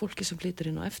sig og fólki sem flytur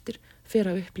inn á eftir fer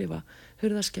að upplifa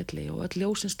hurðaskelli og öll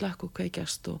ljósin slakk og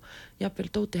kveikjast og jafnvel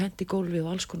dóti hendi í gólfið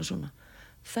og alls konar svona.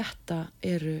 Þetta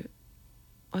eru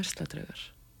ærsladraugar.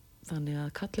 Þannig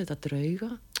að kalla þetta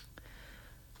drauga,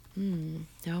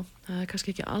 já, það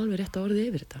kannski ekki alveg rétt að orðið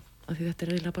yfir þetta, af því þetta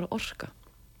eiginlega bara orka.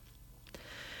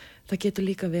 Það getur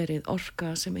líka verið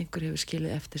orka sem einhver hefur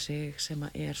skilið eftir sig sem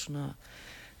að svona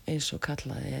eins og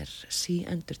kallað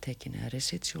síendurtekin eða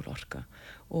residual orka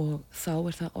og þá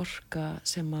það orka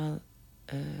sem að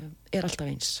alltaf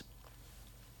eins.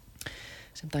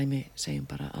 Sem dæmi segjum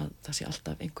bara að það sé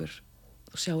alltaf einhver,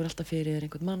 þú sjáir alltaf fyrir þér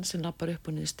einhvern mann sem lappar upp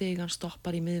og niður stigann,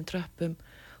 stoppar í miðjum tröppum,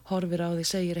 horfir á því,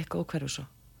 segir eitthvað og hverfur svo.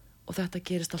 Og þetta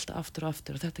gerist alltaf aftur og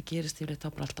aftur og þetta gerist yfirleitt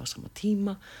bara alltaf á sama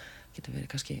tíma, getur verið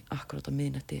kannski akkurat á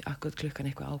miðnætti, akkurat klukkan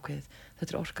eitthvað ákveðið.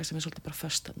 Þetta orka sem svolítið bara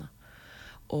föst þarna.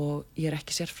 Og ég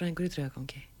ekki sérfræðingur í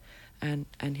draugagangi en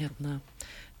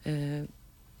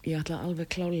ég ætla alveg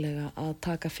klárlega að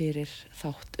taka fyrir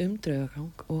þátt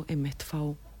draugagang og einmitt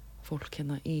fá fólk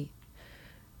hérna í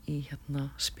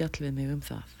spjall við mig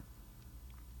það.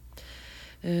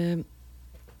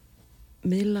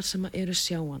 Miðlar sem eru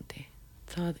sjáandi,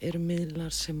 það eru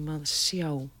miðlar sem að sjá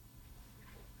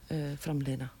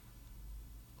framleiðina.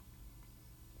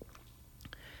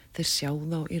 Þeir sjá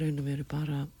þá í raun og veru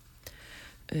bara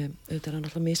auðvitað hann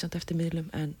alltaf misjandi eftir miðlum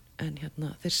en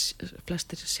þeir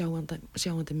flestir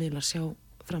sjáandi miðlar sjá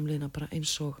framleiðina bara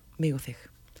eins og mig og þig.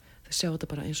 Þeir sjá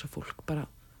þetta bara eins og fólk, bara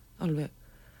alveg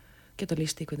geta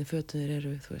lýst í hvernig fötin þeir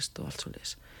eru, þú veist, og allt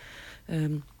svoleiðis.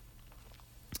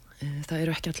 Það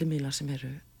eru ekki allir miðlar sem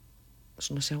eru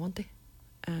svona sjáandi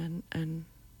en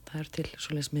það eru til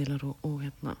svoleiðis miðlar og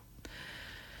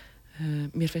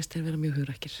mér finnst þeir vera mjög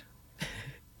hugrækir.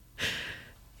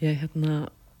 Ég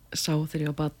sá þegar ég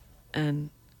var barn en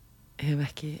hef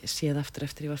ekki séð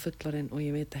eftir ég var fullorðin og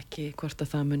ég veit ekki hvort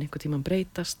að það mun einhvern tímann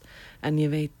breytast en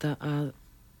ég veit að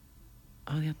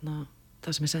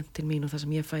það sem sent til mín og það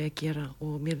sem ég fæ að gera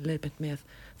og mér leiðbeint með,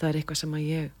 það eitthvað sem að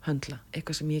ég höndla,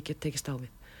 eitthvað sem ég get tekist á við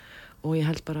og ég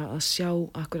held bara að sjá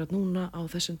akkurat núna á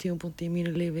þessum tímapunkti í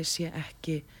mínu lífi sé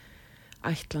ekki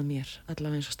ætlað mér,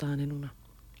 allavega eins og staðan núna.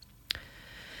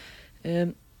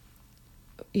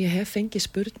 Ég hef fengið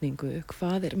spurningu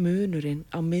hvað munurinn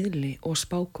á miðli og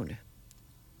spákonu.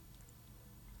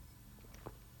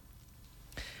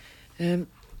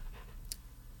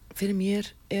 Fyrir mér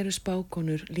eru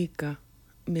spákonur líka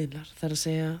miðlar, þar að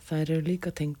segja þær eru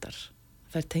líka tengdar.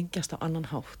 Þær tengjast á annan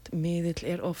hátt. Miðill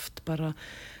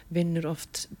vinnur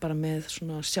oft bara með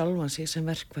svona sjálfan sig sem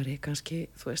verkværi, kannski,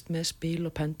 þú veist, með spil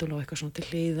og pendul og eitthvað svona til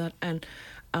hliðar en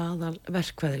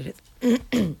aðalverkvæðið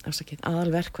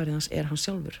hans hann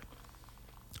sjálfur.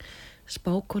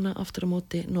 Spákona aftur á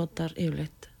móti notar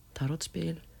yfirleitt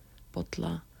tarotspil,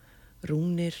 bolla,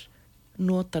 rúnir,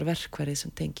 notar verkværið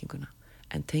sem tenginguna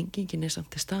en tengingin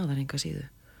samt til staðar enga síðu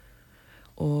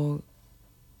og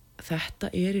þetta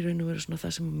í raun og veru svona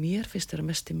það sem mér finnst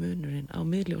mest í munurinn á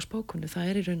miðli og spákonu,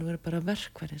 það í raun og veru bara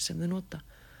verkværið sem þau nota.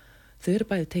 Þau eru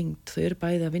bæði tengd, þau eru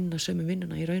bæði að vinna sömu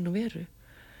vinnuna í raun og veru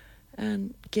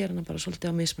en gera hana bara svolítið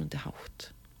á mismunandi hátt.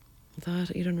 Og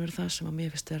það í raun og veru það sem að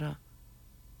mér finnst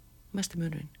mest í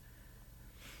munurinn.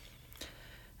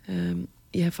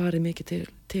 Ég hef farið mikið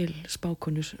til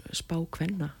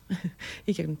spákvenna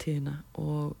í gegnum tíðina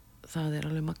og það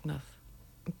alveg magnað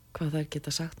hvað þær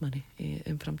geta sagt manni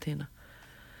framtíðina.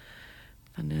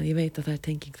 Þannig að ég veit að það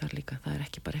tenging þar líka. Það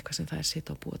ekki bara eitthvað sem það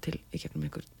sita og búa til í gegnum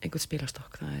einhvern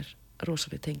spilastokk. Það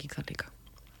rosalega tenging þar líka.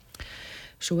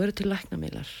 Svo eru til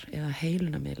læknamiðlar eða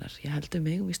heilunamiðlar. Ég held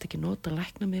mig víst ekki nota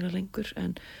læknamiðlar lengur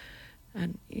en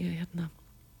ég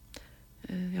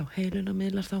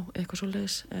heilunamiðlar þá, eitthvað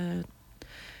svoleiðis.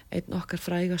 Einn okkar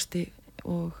frægasti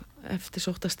og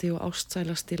eftirsóttasti og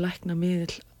ástsælasti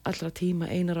læknamiðill allra tíma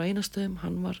Einar á Einarstöðum,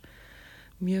 hann var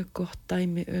mjög gott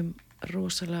dæmi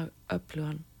rosalega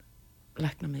öflugan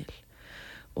læknamiðl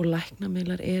og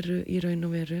læknamiðlar eru í raun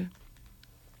og veru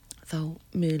þá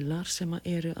miðlar sem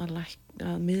eru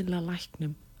að miðla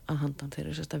læknum að handan. Þeir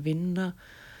eru sérst að vinna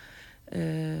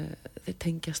þeir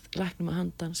tengjast læknum að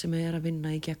handan sem að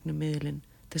vinna í gegnum miðlinn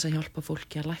til þess að hjálpa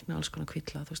fólki að lækna alls konar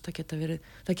kvilla. Þú veist,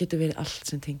 það getur verið allt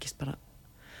sem tengist bara.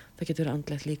 Það getur verið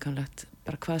andlegt, líkamlegt,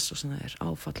 bara hvað svo sem það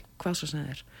áfall, hvað svo sem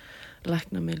það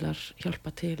Læknamiðlar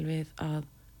hjálpa til við að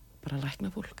bara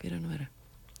lækna fólk í raun og veru.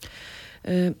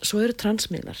 Svo eru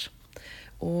transmiðlar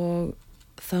og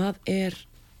það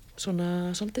svona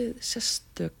svolítið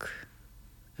sérstök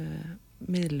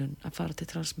miðlun að fara til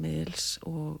transmiðils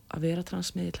og að vera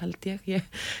transmiðil held ég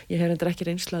hef endur ekki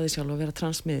reynslaði sjálf að vera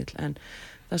transmiðil en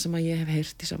það sem að ég hef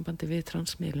heyrt í sambandi við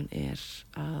transmiðlun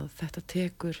að þetta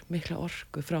tekur mikla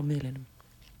orku frá miðlinum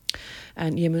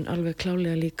en ég mun alveg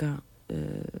klálega líka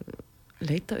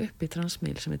leita upp í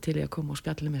transmiðil sem til í að koma og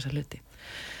spjalla með þessa hluti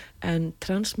en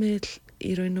transmiðil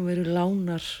í raun og veru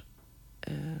lánar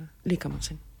líkamann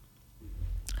sinn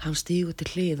hann stígur til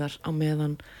hliðar á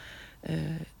meðan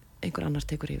einhver annar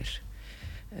tekur yfir.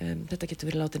 Þetta getur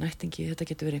verið látinn ættingi, þetta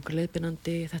getur verið einhver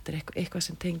leiðbeinandi, þetta eitthvað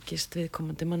sem tengist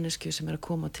viðkomandi manneskju sem að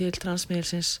koma til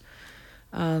transmiðilsins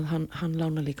að hann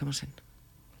lánar líkamann sinn.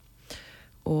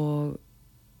 Og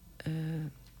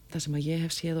það sem að ég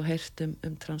hef séð og heyrt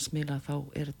transmiðla þá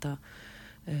þetta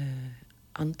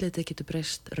andlitið getur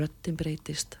breyst, röddin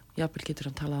breytist, jafnvel getur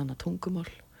hann talað annað tungumál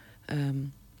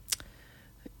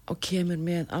og kemur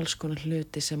með alls konar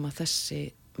hluti sem að þessi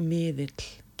miðill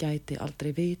gæti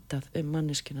aldrei vitað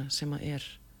manneskjuna sem að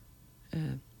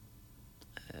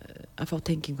að fá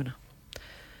tenginguna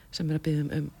sem að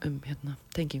biðja hérna,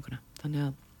 tenginguna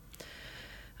þannig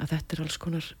að þetta alls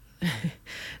konar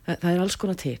það alls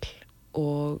konar til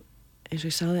og eins og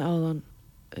ég sagði áðan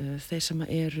þeir sem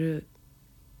eru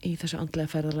í þessu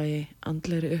andlega ferðalagi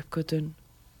andlegri uppgötun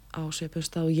á svipum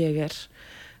stað og ég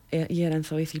er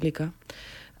ennþá í því líka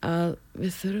að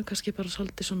við þurfum kannski bara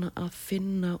svolítið svona að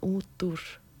finna út úr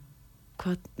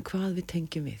hvað við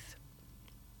tengjum við.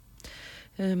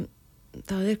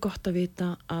 Það gott að vita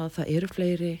að það eru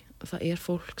fleiri, það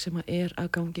fólk sem að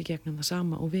gangi gegnum það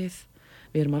sama og við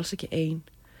erum alls ekki ein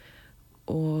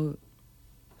og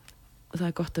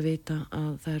það gott að vita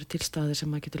að það eru til staðir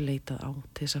sem maður getur leitað á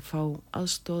til þess að fá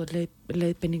aðstoð,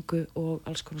 leiðbeiningu og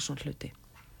alls konar svona hluti.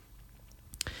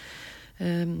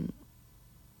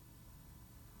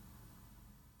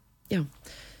 Já.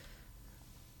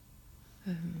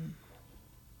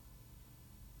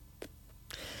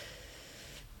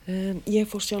 Ég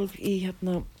fór sjálf í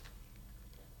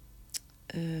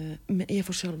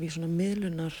svona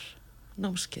miðlunar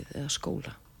námskeið eða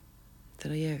skóla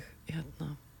þegar ég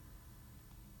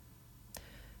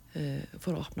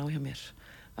fór að opna á hjá mér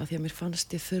af því að mér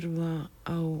fannst ég þurfa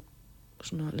á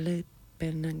svona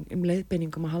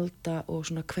leiðbeiningum að halda og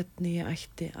svona hvernig ég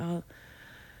ætti að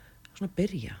svona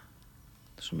byrja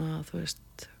svona þú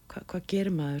veist hvað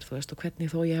gerir maður þú veist og hvernig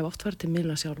þó ég hef oft farið til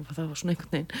miðla sjálf og það var svona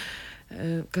einhvern veginn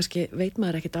kannski veit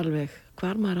maður ekkert alveg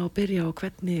hvar maður á að byrja og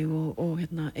hvernig og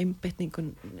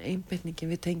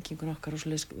einbeitingin við tengingun okkar og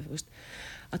svoleiðis þú veist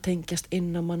að tengjast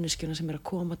inn á manneskjuna sem að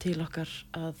koma til okkar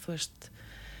að þú veist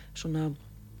svona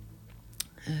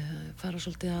fara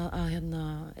svolítið að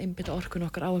einbeita orkun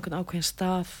okkar á einhvern ákveðin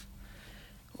stað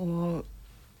og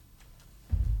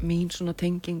mín svona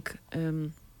tenging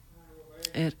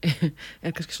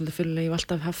kannski svolítið fyrirlega, ég hef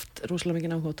alltaf haft rosalega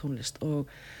mikið áhuga á tónlist og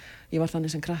ég var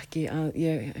þannig sem krakki að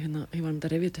ég var að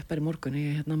rifja þetta upp bara í morgun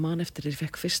ég man eftir ég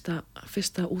fekk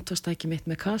fyrsta útvarpstæki mitt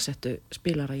með kassettu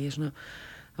spilara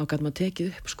þá gat maður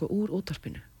tekið upp sko úr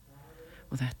útvarpinu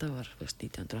og þetta var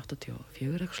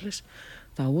 1984 eitthvað svoleiðis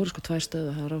þá voru sko 2 stöð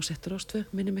það var Rás 1 og Rás 2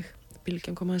 minni mig,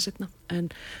 Bylgjan kom aðeins seinna en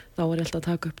þá var ég alltaf að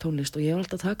taka upp tónlist og ég var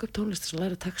alltaf að taka upp tónlist þess að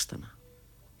læra textana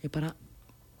ég bara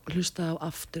hlustaði á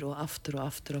aftur og aftur og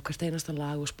aftur og hvert einasta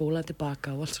lag og spólaði tilbaka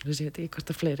og allt svona, ég veit ekki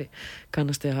hvort að fleiri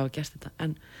kannast ég að hafa gert þetta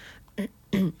en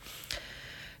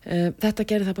þetta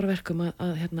gerir það bara verkum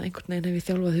að einhvern veginn hef ég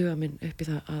þjálfað huga minn upp í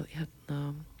það að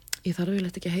ég þarf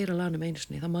yfirleitt ekki að heyra lagnum einu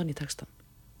sinni, það man ég textan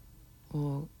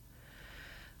og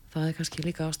það kannski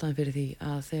líka ástæðan fyrir því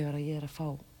að þegar að ég að fá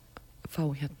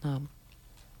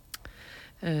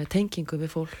tengingu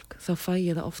við fólk þá fæ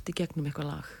ég það oft í gegnum eitthvað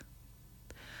lag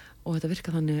og þetta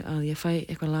virkar þannig að ég fæ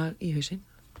eitthvað lag í hausinn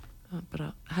það bara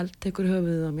tekur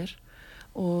höfuðið á mér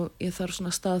og ég þarf svona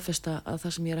að staðfesta að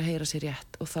það sem ég að heyra sér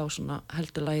rétt og þá svona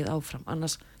heldur lagið áfram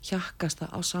annars hjakkast það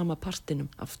á sama partinum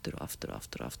aftur og aftur og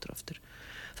aftur og aftur og aftur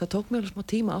það tók mér alveg smá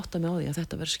tíma að átta mig á því að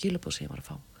þetta verður skilaboð sem ég var að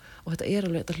fá og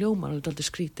þetta hljómar alveg dálítið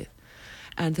skrítið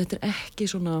en þetta ekki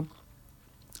svona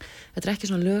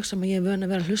lög sem ég vön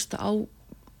að vera að hlusta á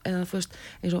eða þú veist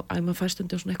eins og að maður fær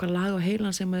stundum svona eitthvað lag á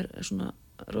heilan sem svona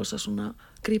rosa svona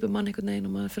grípur mann einhvern veginn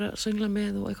og maður fyrir að söngla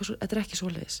með og eitthvað þetta ekki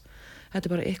svoleiðis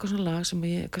þetta bara eitthvað svona lag sem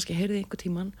ég kannski heyrði einhver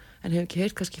tíman en hef ekki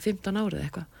heyrt kannski 15 árið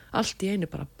eitthvað allt í einu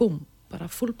bara búm, bara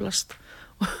fullblast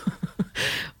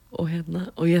og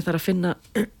ég þarf að finna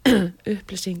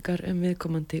upplýsingar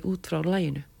viðkomandi út frá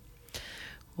laginu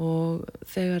og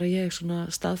þegar ég svona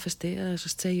staðfesti eða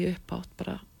segi uppátt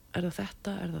bara það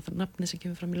þetta, það nafnið sem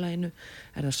kemur fram í laginu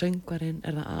það söngvarinn,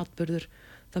 það atburður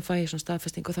þá fæ ég svona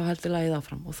staðfesting og þá heldur lagið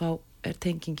áfram og þá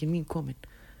tengingin mín komin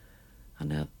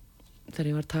þannig að þegar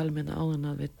ég var að tala með hérna áðan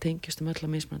að við tengjumstum öll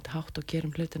á mismunandi hátt og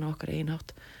gerum hlutina á okkar eigin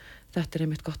hátt, þetta er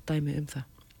einmitt gott dæmi um það.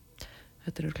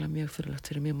 Þetta er örugglega mjög furðulegt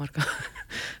fyrir mjög marga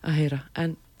að heyra,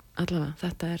 en allavega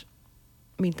þetta er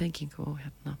mín tenging og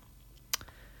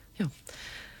já,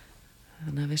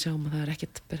 þannig að við sjáum að það er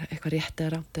ekkert eitthvað rétt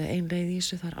eða rangt eða ein leið í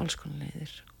þessu, það er alls konar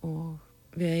leiðir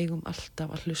og við eigum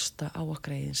alltaf að hlusta á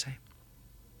okkar eigin sæ.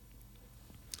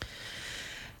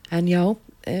 En já,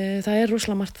 það er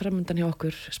rosalega margt framundan hjá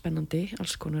okkur spennandi,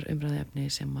 alls konar umræðuefni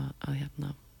sem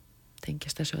að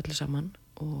tengjast þessu öllu saman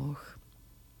og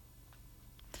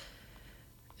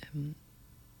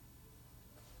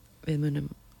við munum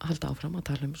halda áfram að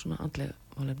tala svona andleg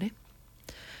málefni,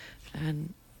 en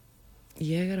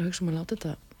ég er að hugsa að láta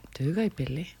þetta duga í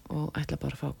bili og ætla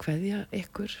bara að fá að kveðja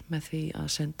ykkur með því að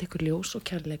senda ykkur ljós og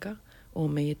kærleika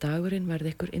og megi dagurinn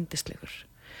verði ykkur yndislegur.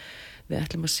 Við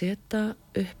ætlum að setja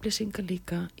upplýsingar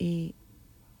líka í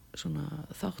svona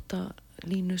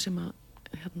þáttalínu sem að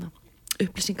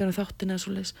upplýsingar þáttina eða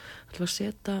svoleiðis, ætlum að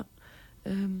setja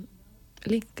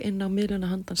link inn á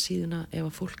miðluna handan síðuna ef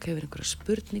að fólk hefur einhverja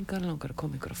spurningar, langar að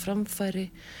koma einhverja framfæri,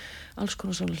 alls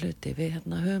konar svona hluti. Við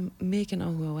höfum mikinn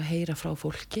áhuga á að heyra frá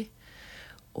fólki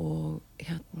og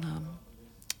já,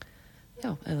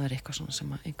 ef það er eitthvað svona sem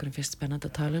að einhverjum finnst spennandi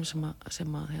að tala sem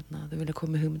að þau vilja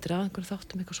koma með hugmyndir að einhverjum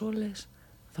þáttum eitthvað svoleiðis,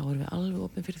 þá erum við alveg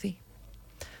opin fyrir því.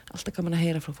 Alltaf gaman að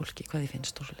heyra frá fólki hvað þið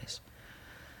finnst svoleiðis.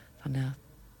 Þannig að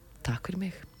takk fyrir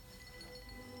mig.